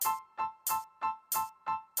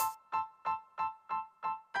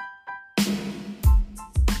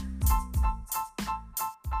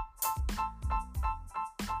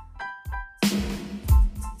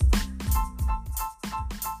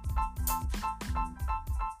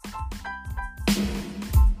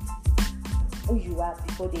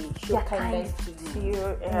before they show kindness to you.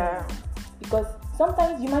 Because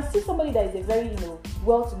sometimes you might see somebody that is a very,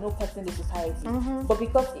 well-to-know person in the society, but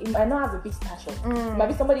because it might not have a big stature, it might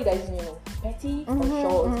be somebody that is, petty or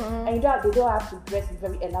short, and they don't have to dress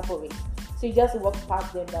very elaborate. So you just walk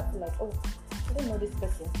past them and feel like, oh, I don't know this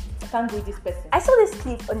person. I can't do this person. I saw this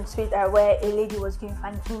clip on Twitter where a lady was doing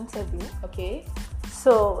an interview. Okay.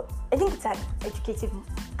 So I think it's an educative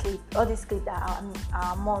clip. All these clips that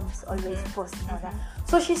our moms always post and all that.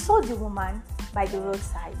 So she saw the woman by the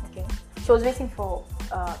roadside. Okay. She was waiting for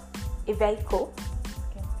a vehicle.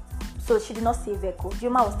 Okay. So she did not see a vehicle. The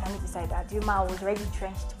woman was standing beside her. The woman was already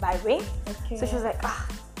drenched by rain. Okay. So she was like,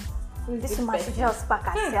 this woman should just pack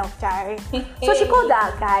herself, Jerry. So she called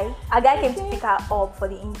that guy. A guy came to pick her up for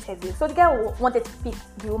the interview. So the guy wanted to pick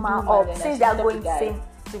the woman up since they are going the same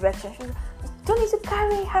direction. She was like, don't need to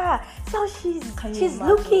carry her. So she's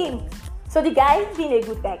looking. So the guy, being a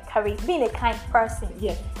good guy, being a kind person,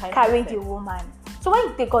 carried the woman. So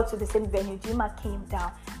when they got to the same venue, the woman came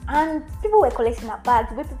down. And people were collecting her bag.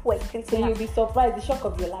 The way people were collecting her. You'll be surprised, the shock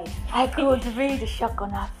of your life. I could read the shock on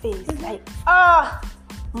her face. Like,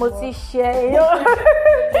 Moti share.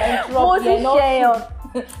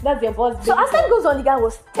 That's your boss. So as time goes on, the guy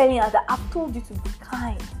was telling her that I've told you to be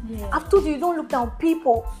kind. Yeah. I've told you don't look down on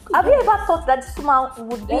people. Have you ever thought that this woman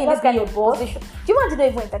would be in this kind of position? Do you imagine not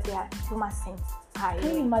even entertain her? This woman sings. Can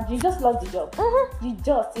you imagine? You just love the job. You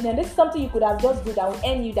just, this is something you could have just do that will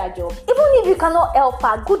earn you that job. Even if you cannot help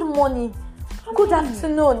her, good morning. Good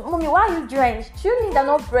afternoon. Mommy, why are you drenched? Do you need an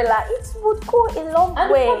umbrella? It would go a long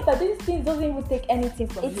way. And the fact that these things doesn't even take anything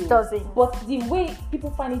from you. It doesn't. But the way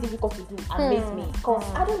people find it difficult to do amaze me. Because,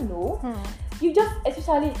 I don't know, you just,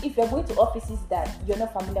 especially if you're going to offices that you're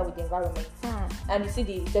not familiar with the environment, and you see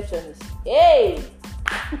the receptionist, hey!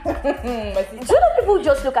 Do you know people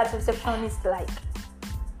just look at the receptionist like,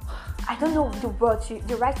 I don't know the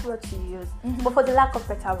right word to use, but for the lack of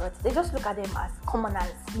better words, they just look at them as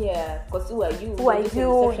commoners. Yeah, because who are you? Who are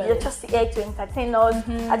you? You're just here to entertain us.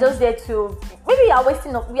 I'm just there to, maybe we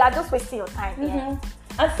are just wasting your time. Yeah.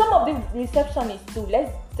 And some of the receptionists too,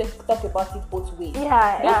 let's talk about it both ways. Those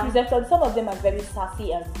receptionists, some of them are very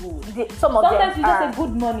sassy and rude. Sometimes you just say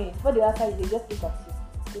good morning, before they answer you, they just look at you.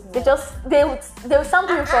 They will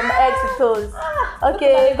sample you from head to toes.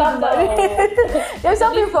 Okay, good morning. They will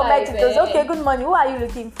sample you from head to toes. Okay, good morning. Who are you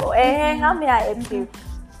looking for? How may I help you?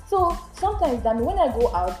 So sometimes, when I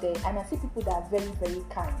go out there and I see people that are very, very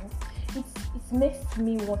kind, it makes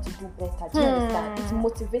me want to do better. Do you understand? It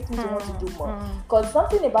motivates me to want to do more. Because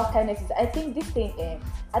something about kindness is, I think this thing,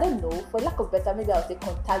 I don't know, for lack of better, maybe I'll say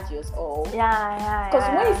contagious or... Because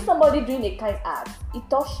when it's somebody doing a kind act, it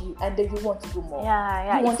touches you and then you want to do more.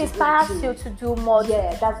 It inspires you to do more.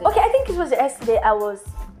 Yeah, that's it. Okay, I think it was yesterday I was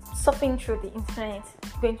surfing through the internet,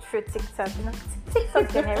 going through TikTok,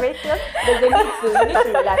 TikTok generation. We need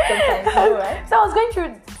to relax sometimes, right? So I was going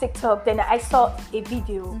through TikTok, then I saw a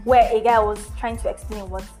video where a guy was trying to explain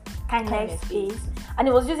what kindness is, and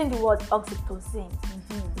he was using the word oxytocin.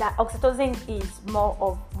 That oxytocin is more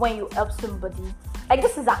of when you help somebody. Like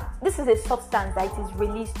this is a substance that is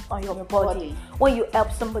released on your body. When you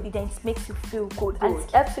help somebody, then it makes you feel good. And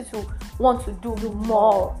it helps you to want to do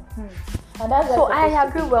more. And that's so I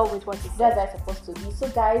agree well with what you said. That's supposed to be. So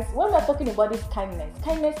guys, when we're talking about this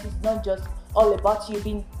kindness is not just all about you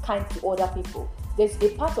being kind to other people. There's a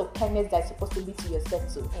part of kindness that's supposed to be to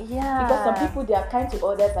yourself too. Because some people, they are kind to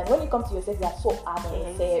others, and when you come to yourself, they are so hard on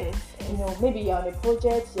yourself. Maybe you're on a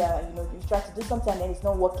project, you try to do something and then it's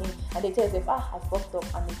not working, and they tell yourself, I fucked up,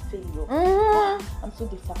 I'm a failure. I'm so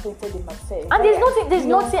disappointed in myself. And there's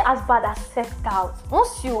nothing as bad as self-doubt.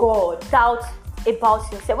 Once you doubt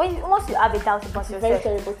about yourself, once you have a doubt about yourself, very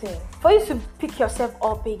terrible thing. For you to pick yourself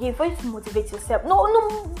up again, for you to motivate yourself.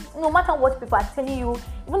 No matter what people are telling you,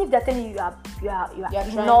 even if they're telling you you are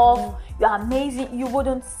enough, you are amazing, you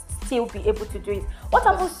wouldn't still be able to do it. What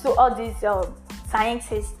happens to all these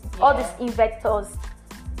scientists, all these inventors,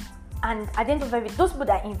 and at the end of everything, those people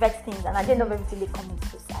that invent things, and at the end of everything, they commit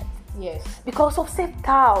suicide? Yes. Because of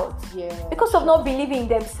self-doubt. Because of not believing in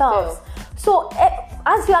themselves. So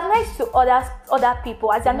as you are nice to other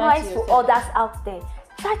people, as you are nice to others out there,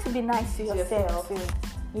 try to be nice to yourself.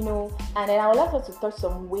 And then I would like us to touch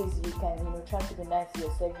some ways you can, try to be nice to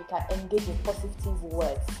yourself. You can engage in positive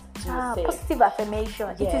words to yourself. Positive affirmation.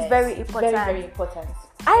 It is very important. Very, very important.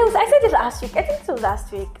 I said it last week. I think it was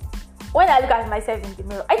last week. when I look at myself in the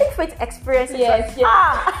mirror, I think faith experiences. Yes.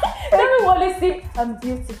 Everyone is saying, I'm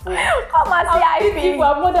beautiful. Come and say I feel.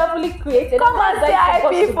 I'm wonderfully created. Come and say I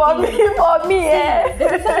feel for me. Yeah. They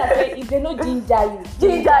say that if they know ginger you,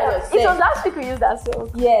 ginger yourself. It was last week we used that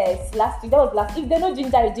song. Yes, last week. That was last. If they know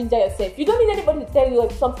ginger you, ginger yourself. You don't need anybody to tell you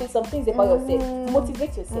some things about yourself.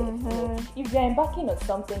 Motivate yourself. You know? If you're embarking on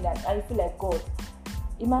something and you feel like, God,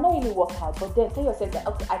 it might not really work out, but then tell yourself that,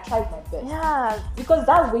 okay, I tried my best. Yeah. Because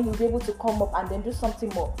that way you'll be able to come up and then do something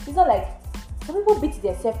more. It's not like some people beat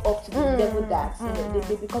themselves up to the level that you know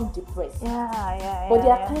they become depressed. But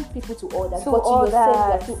there are kind people to others. But to yourself,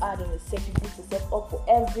 you are too hard on yourself. You beat yourself up for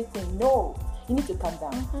everything. No, you need to calm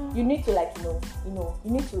down. You need to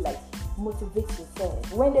you need to motivate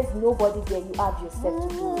yourself. When there's nobody there, you have yourself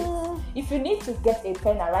to do it. If you need to get a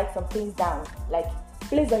pen and write some things down, like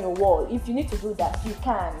place on your wall, if you need to do that, you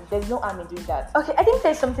can. There's no harm in doing that. Okay, I think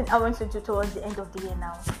there's something I want to do towards the end of the year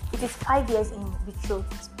now. It is 5 years in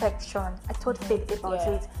retrospection. I told Faith about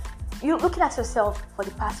it. You looking at yourself for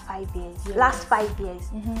the past 5 years, last 5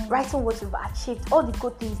 years, writing what you've achieved, all the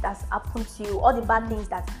good things that's happened to you, all the bad things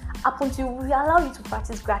that happened to you, will allow you to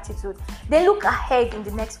practice gratitude. Then look ahead in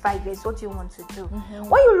the next 5 years, what do you want to do?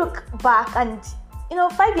 When you look back and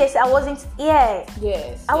 5 years I wasn't here.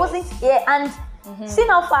 I wasn't here, and seeing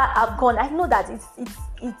how far I've gone, I know that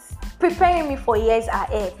it's preparing me for years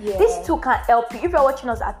ahead. This too can help you. If you're watching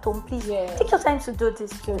us at home, please take your time to do this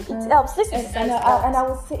too. It helps. And I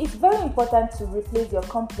would say it's very important to replace your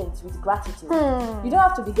complaints with gratitude. You don't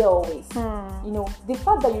have to be there always. The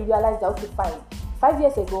fact that you realize that, okay, fine, 5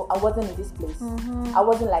 years ago I wasn't in this place, I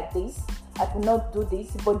wasn't like this, I could not do this,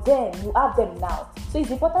 but then you have them now. So it's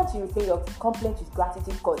important to replay your complaints with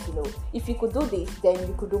gratitude, because if you could do this, then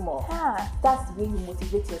you could do more. That's the way you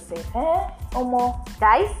motivate yourself. Or more.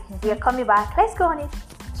 Guys, we are coming back. Let's go on it.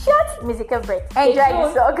 Short musical break. Enjoy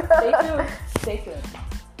the song. Stay tuned.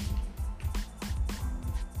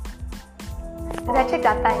 Did I check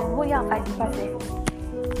that time? Oh yeah, 5 minutes.